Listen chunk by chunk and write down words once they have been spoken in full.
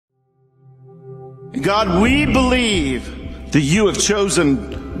God, we believe that you have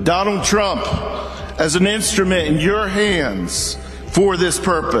chosen Donald Trump as an instrument in your hands for this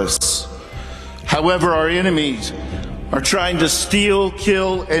purpose. However, our enemies are trying to steal,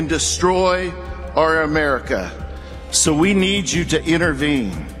 kill, and destroy our America. So we need you to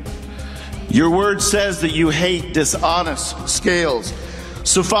intervene. Your word says that you hate dishonest scales.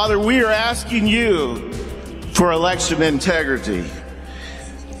 So, Father, we are asking you for election integrity.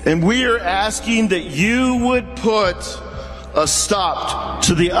 And we are asking that you would put a stop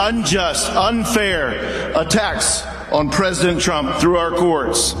to the unjust, unfair attacks on President Trump through our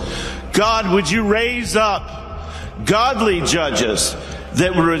courts. God, would you raise up godly judges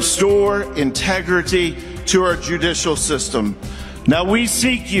that would restore integrity to our judicial system? Now we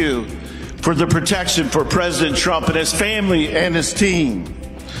seek you for the protection for President Trump and his family and his team.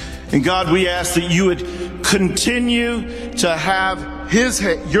 And God, we ask that you would continue to have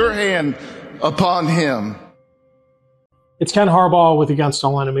your hand upon him. It's Ken Harbaugh with Against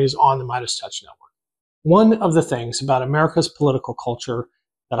All Enemies on the MeidasTouch Network. One of the things about America's political culture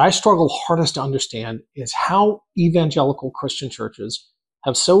that I struggle hardest to understand is how evangelical Christian churches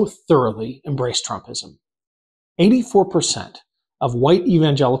have so thoroughly embraced Trumpism. 84% of white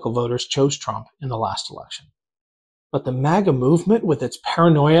evangelical voters chose Trump in the last election. But the MAGA movement, with its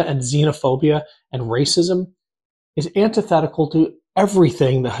paranoia and xenophobia and racism, is antithetical to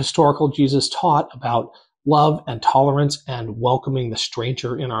everything the historical Jesus taught about love and tolerance and welcoming the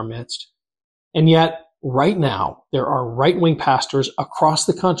stranger in our midst. And yet, right now, there are right-wing pastors across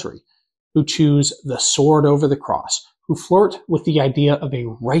the country who choose the sword over the cross, who flirt with the idea of a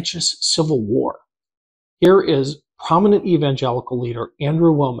righteous civil war. Here is prominent evangelical leader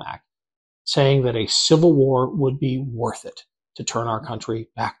Andrew Womack saying that a civil war would be worth it to turn our country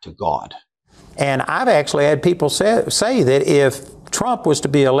back to God. And I've actually had people say that if Trump was to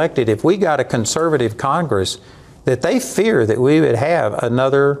be elected, if we got a conservative Congress, that they fear that we would have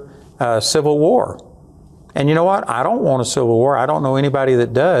another civil war. And you know what? I don't want a civil war. I don't know anybody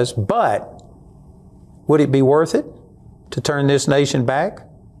that does. But would it be worth it to turn this nation back?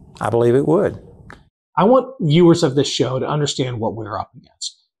 I believe it would. I want viewers of this show to understand what we're up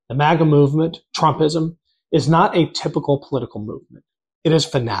against. The MAGA movement, Trumpism, is not a typical political movement. It is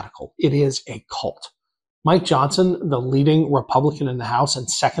fanatical. It is a cult. Mike Johnson, the leading Republican in the House and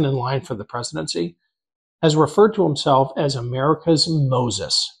second in line for the presidency, has referred to himself as America's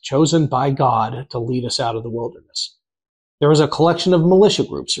Moses, chosen by God to lead us out of the wilderness. There is a collection of militia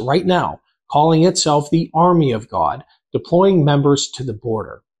groups right now calling itself the Army of God, deploying members to the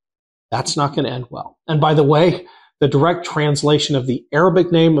border. That's not going to end well. And by the way, the direct translation of the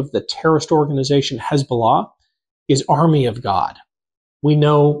Arabic name of the terrorist organization Hezbollah is Army of God. We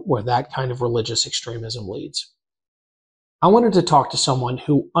know where that kind of religious extremism leads. I wanted to talk to someone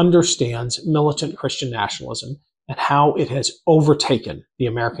who understands militant Christian nationalism and how it has overtaken the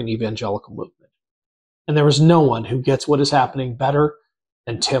American evangelical movement. And there is no one who gets what is happening better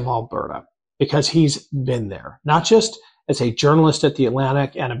than Tim Alberta, because he's been there, not just as a journalist at The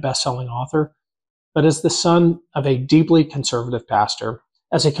Atlantic and a best-selling author, but as the son of a deeply conservative pastor,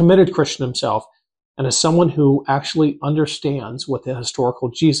 as a committed Christian himself, and as someone who actually understands what the historical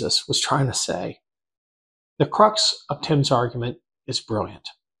Jesus was trying to say. The crux of Tim's argument is brilliant.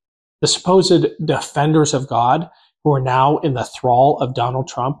 The supposed defenders of God, who are now in the thrall of Donald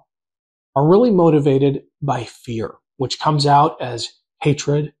Trump, are really motivated by fear, which comes out as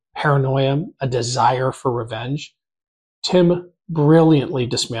hatred, paranoia, a desire for revenge. Tim brilliantly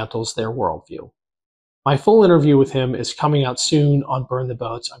dismantles their worldview. My full interview with him is coming out soon on Burn the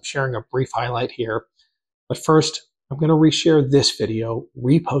Boats. I'm sharing a brief highlight here. But first, I'm going to reshare this video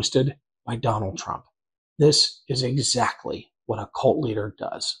reposted by Donald Trump. This is exactly what a cult leader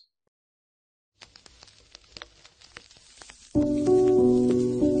does. And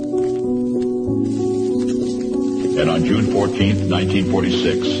on June 14th,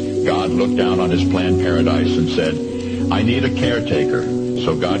 1946, God looked down on his planned paradise and said, I need a caretaker.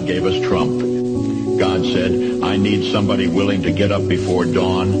 So God gave us Trump. God said, I need somebody willing to get up before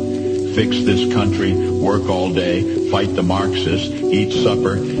dawn, fix this country, work all day, fight the Marxists, eat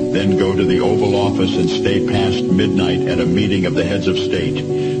supper, then go to the Oval Office and stay past midnight at a meeting of the heads of state.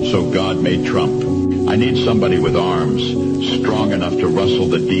 So God made Trump. I need somebody with arms, strong enough to rustle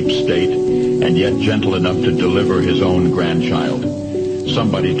the deep state, and yet gentle enough to deliver his own grandchild.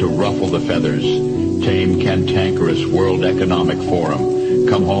 Somebody to ruffle the feathers, tame cantankerous World Economic Forum,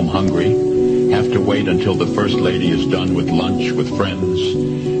 come home hungry, have to wait until the First Lady is done with lunch with friends,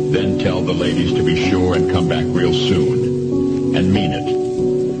 then tell the ladies to be sure and come back real soon, and mean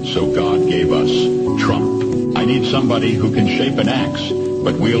it. So God gave us Trump. I need somebody who can shape an axe,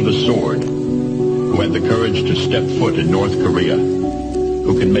 but wield a sword. who had the courage to step foot in North Korea,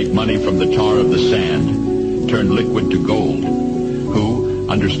 who can make money from the tar of the sand, turn liquid to gold, who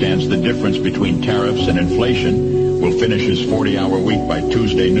understands the difference between tariffs and inflation, will finish his 40-hour week by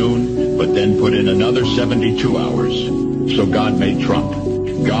Tuesday noon, but then put in another 72 hours. So God made Trump.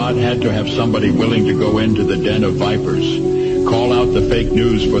 God had to have somebody willing to go into the den of vipers, call out the fake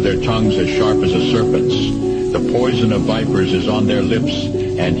news for their tongues as sharp as a serpent's. The poison of vipers is on their lips,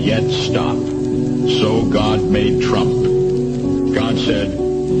 and yet stop. So God made Trump. God said,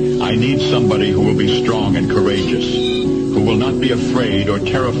 I need somebody who will be strong and courageous, who will not be afraid or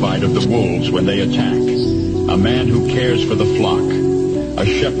terrified of the wolves when they attack, a man who cares for the flock, a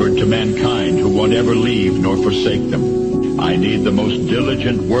shepherd to mankind who won't ever leave nor forsake them. I need the most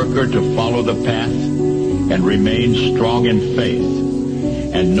diligent worker to follow the path and remain strong in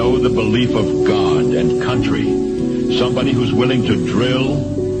faith and know the belief of God and country, somebody who's willing to drill,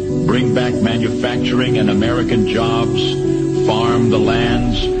 bring back manufacturing and American jobs, farm the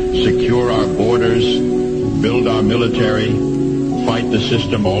lands, secure our borders, build our military, fight the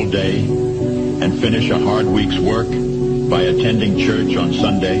system all day, and finish a hard week's work by attending church on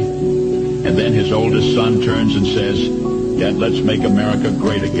Sunday. And then his oldest son turns and says, Dad, let's make America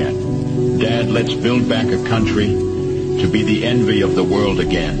great again. Dad, let's build back a country to be the envy of the world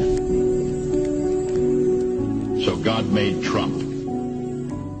again. So God made Trump.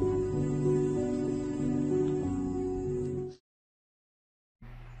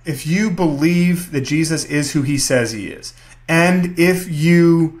 If you believe that Jesus is who he says he is, and if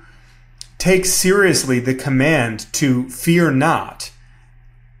you take seriously the command to fear not,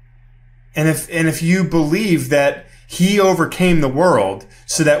 and if you believe that he overcame the world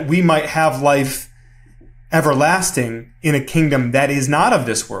so that we might have life everlasting in a kingdom that is not of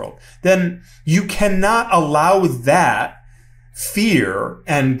this world, then you cannot allow that fear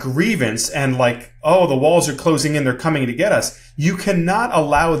and grievance and like, oh, the walls are closing in, they're coming to get us. You cannot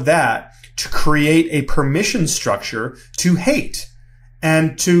allow that to create a permission structure to hate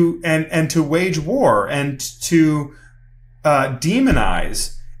and to wage war and to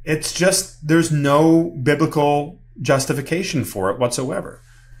demonize. It's just, there's no biblical justification for it whatsoever.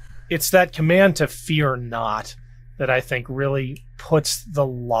 It's that command to fear not that I think really puts the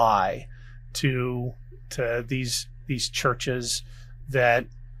lie to these churches that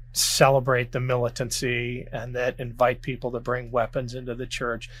celebrate the militancy and that invite people to bring weapons into the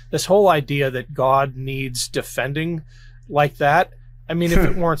church. This whole idea that God needs defending like that, I mean, if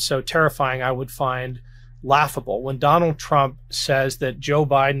it weren't so terrifying, I would find laughable. When Donald Trump says that Joe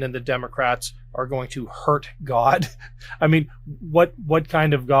Biden and the Democrats are going to hurt God, I mean, what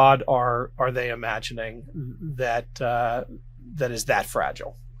kind of God are they imagining that is that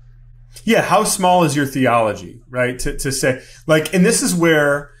fragile? Yeah, how small is your theology, right? To say, like, and this is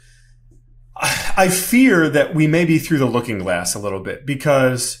where I fear that we may be through the looking glass a little bit,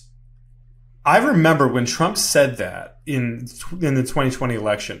 because I remember when Trump said that in the 2020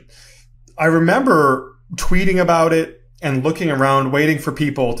 election, I remember tweeting about it and looking around, waiting for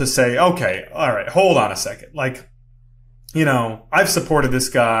people to say, okay, all right, hold on a second. Like, you know, I've supported this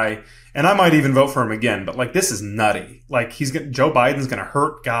guy and I might even vote for him again, but like, this is nutty. Like, Joe Biden's going to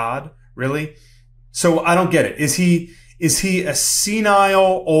hurt God. Really? So I don't get it. Is he a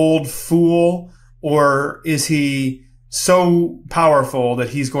senile old fool, or is he so powerful that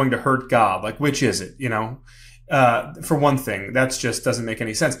he's going to hurt God? Like, which is it? You know, for one thing, that's just doesn't make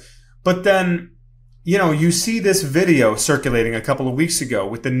any sense. But then, you know, you see this video circulating a couple of weeks ago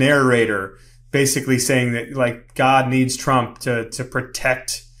with the narrator basically saying that like God needs Trump to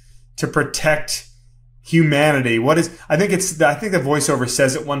protect humanity. I think the voiceover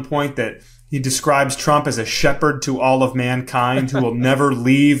says at one point that he describes Trump as a shepherd to all of mankind who will never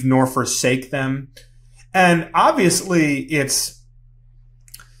leave nor forsake them. And obviously it's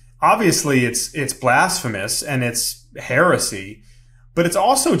blasphemous and it's heresy, but it's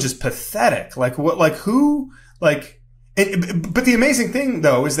also just pathetic. But the amazing thing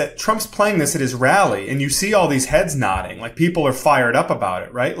though is that Trump's playing this at his rally and you see all these heads nodding, like people are fired up about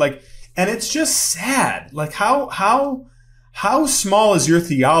it, right? Like, and it's just sad. Like how small is your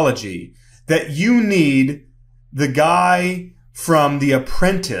theology that you need the guy from The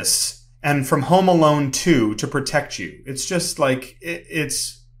Apprentice and from Home Alone 2 to protect you? It's just like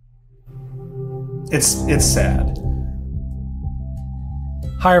it's sad.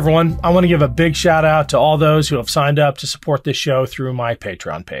 Hi, everyone. I want to give a big shout out to all those who have signed up to support this show through my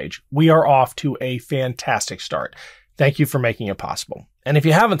Patreon page. We are off to a fantastic start. Thank you for making it possible. And if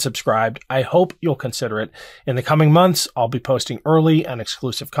you haven't subscribed, I hope you'll consider it. In the coming months, I'll be posting early and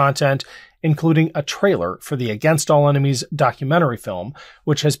exclusive content, including a trailer for the Against All Enemies documentary film,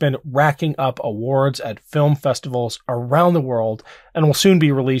 which has been racking up awards at film festivals around the world and will soon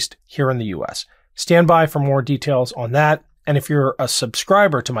be released here in the US. Stand by for more details on that, and if you're a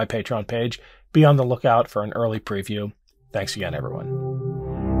subscriber to my Patreon page, be on the lookout for an early preview. Thanks again, everyone.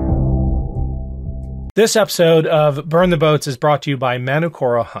 This episode of Burn the Boats is brought to you by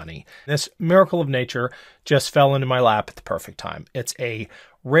Manukora Honey. This miracle of nature just fell into my lap at the perfect time. It's a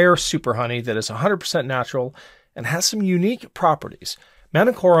rare super honey that is 100% natural and has some unique properties.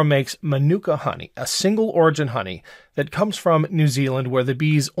 Manukora makes Manuka honey, a single origin honey that comes from New Zealand, where the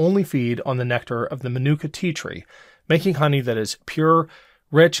bees only feed on the nectar of the Manuka tea tree, making honey that is pure,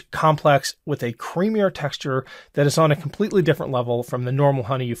 rich, complex, with a creamier texture that is on a completely different level from the normal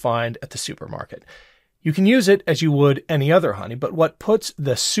honey you find at the supermarket. You can use it as you would any other honey, but what puts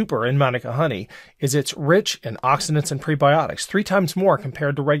the super in Manuka honey is it's rich in oxidants and prebiotics, 3 times more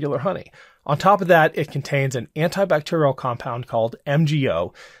compared to regular honey. On top of that, it contains an antibacterial compound called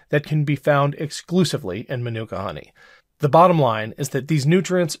MGO that can be found exclusively in Manuka honey. The bottom line is that these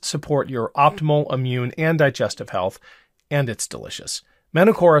nutrients support your optimal immune and digestive health, and it's delicious.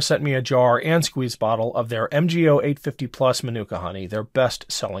 Manukora sent me a jar and squeeze bottle of their MGO 850 Plus Manuka honey, their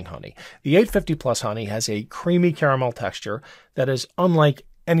best-selling honey. The 850 Plus honey has a creamy caramel texture that is unlike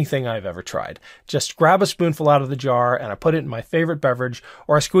anything I've ever tried. Just grab a spoonful out of the jar and I put it in my favorite beverage,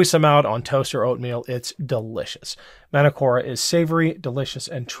 or I squeeze some out on toast or oatmeal. It's delicious. Manukora is savory, delicious,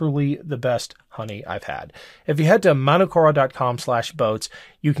 and truly the best honey I've had. If you head to manukora.com/boats,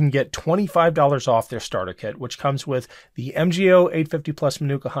 you can get $25 off their starter kit, which comes with the MGO 850 Plus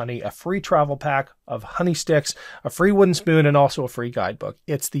Manuka honey, a free travel pack of honey sticks, a free wooden spoon, and also a free guidebook.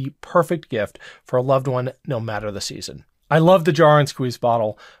 It's the perfect gift for a loved one, no matter the season. I love the jar and squeeze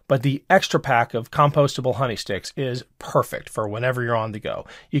bottle, but the extra pack of compostable honey sticks is perfect for whenever you're on the go.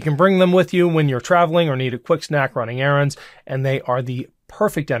 You can bring them with you when you're traveling or need a quick snack running errands, and they are the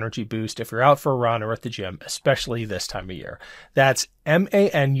perfect energy boost if you're out for a run or at the gym, especially this time of year. That's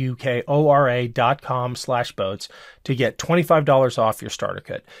manukora.com/boats to get $25 off your starter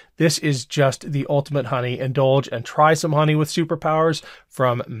kit. This is just the ultimate honey. Indulge and try some honey with superpowers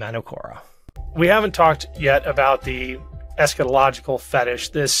from Manukora. We haven't talked yet about the eschatological fetish,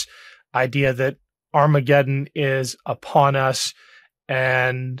 this idea that Armageddon is upon us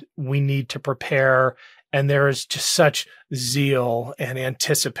and we need to prepare. And there is just such zeal and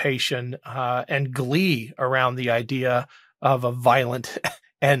anticipation and glee around the idea of a violent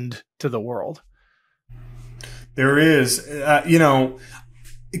end to the world. There is,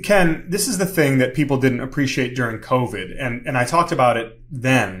 Ken, this is the thing that people didn't appreciate during COVID. And I talked about it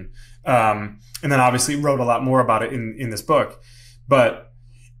then. And then obviously wrote a lot more about it in this book. But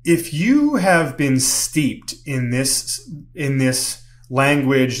if you have been steeped in this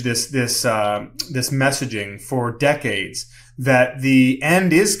language, this messaging for decades, that the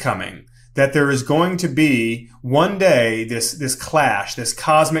end is coming, that there is going to be one day this clash, this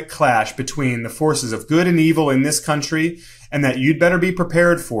cosmic clash between the forces of good and evil in this country, and that you'd better be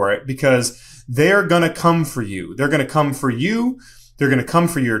prepared for it, because they're going to come for you. They're going to come for you. They're going to come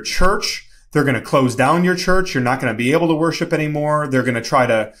for your church. They're going to close down your church. You're not going to be able to worship anymore. They're going to try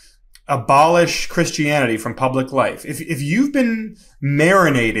to abolish Christianity from public life. If you've been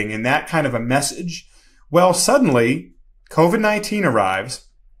marinating in that kind of a message, well, suddenly COVID-19 arrives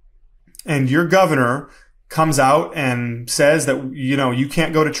and your governor comes out and says that, you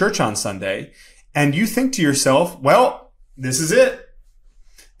can't go to church on Sunday. And you think to yourself, well, this is it.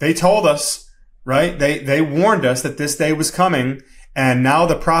 They told us, right? They warned us that this day was coming. And now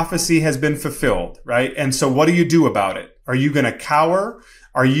the prophecy has been fulfilled, right? And so what do you do about it? Are you going to cower?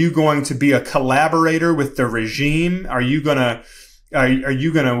 Are you going to be a collaborator with the regime? Are you going to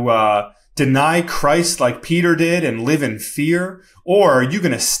deny Christ like Peter did and live in fear? Or are you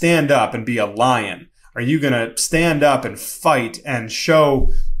going to stand up and be a lion? Are you going to stand up and fight and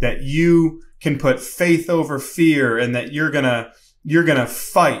show that you can put faith over fear, and that you're going to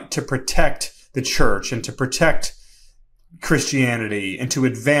fight to protect the church and to protect Christianity and to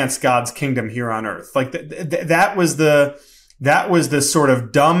advance God's kingdom here on earth? Like that was the sort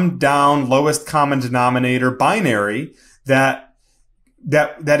of dumbed down, lowest common denominator binary that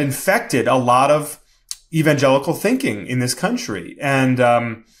infected a lot of evangelical thinking in this country.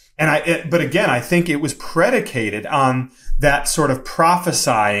 But again, I think it was predicated on that sort of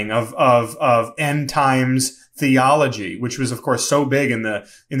prophesying of end times theology, which was of course so big in the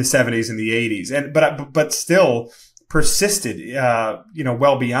 70s and the 80s, but still persisted,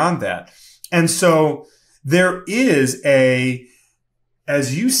 well beyond that. And so there is a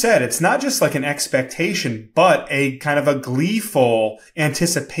as you said, it's not just like an expectation, but a kind of a gleeful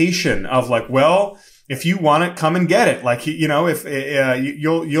anticipation of like, well, if you want it, come and get it. Like, you know, if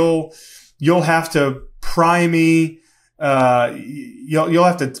you'll have to pry me, you'll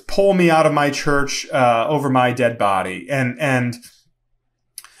have to pull me out of my church over my dead body. And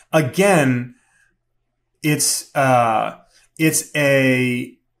again, it's a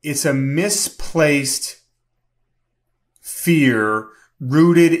misplaced fear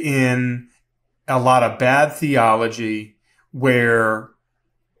rooted in a lot of bad theology, where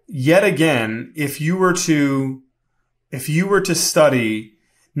yet again, if you were to study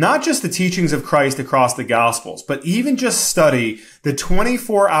not just the teachings of Christ across the Gospels, but even just study the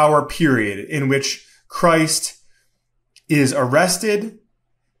 24-hour period in which Christ is arrested,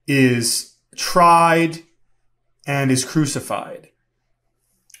 is tried, and is crucified,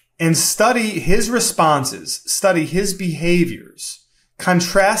 and study his responses, study his behaviors,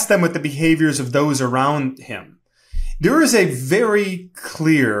 contrast them with the behaviors of those around him. There is a very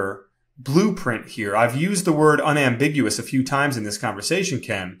clear blueprint here. I've used the word unambiguous a few times in this conversation,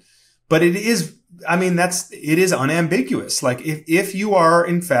 Ken, but it is unambiguous. Like if you are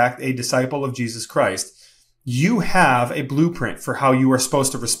in fact a disciple of Jesus Christ, you have a blueprint for how you are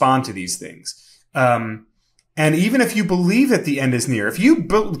supposed to respond to these things. And even if you believe that the end is near, if you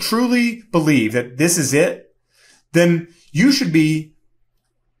truly believe that this is it, then you should be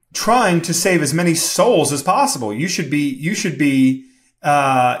trying to save as many souls as possible. You should be,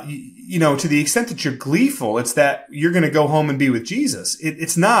 you know, to the extent that you're gleeful, it's that you're going to go home and be with Jesus.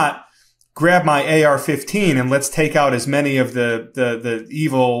 It's not grab my AR-15 and let's take out as many of the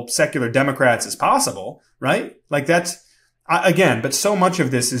evil secular Democrats as possible, right? Like that's, again, but so much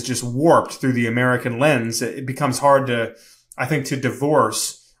of this is just warped through the American lens. It becomes hard to, I think, to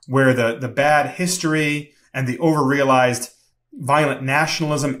divorce where the bad history and the overrealized violent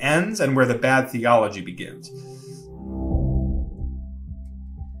nationalism ends and where the bad theology begins.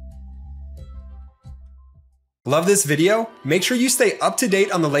 Love this video? Make sure you stay up to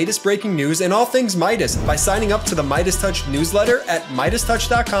date on the latest breaking news and all things Midas by signing up to the MeidasTouch newsletter at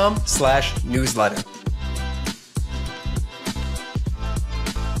MeidasTouch.com/newsletter.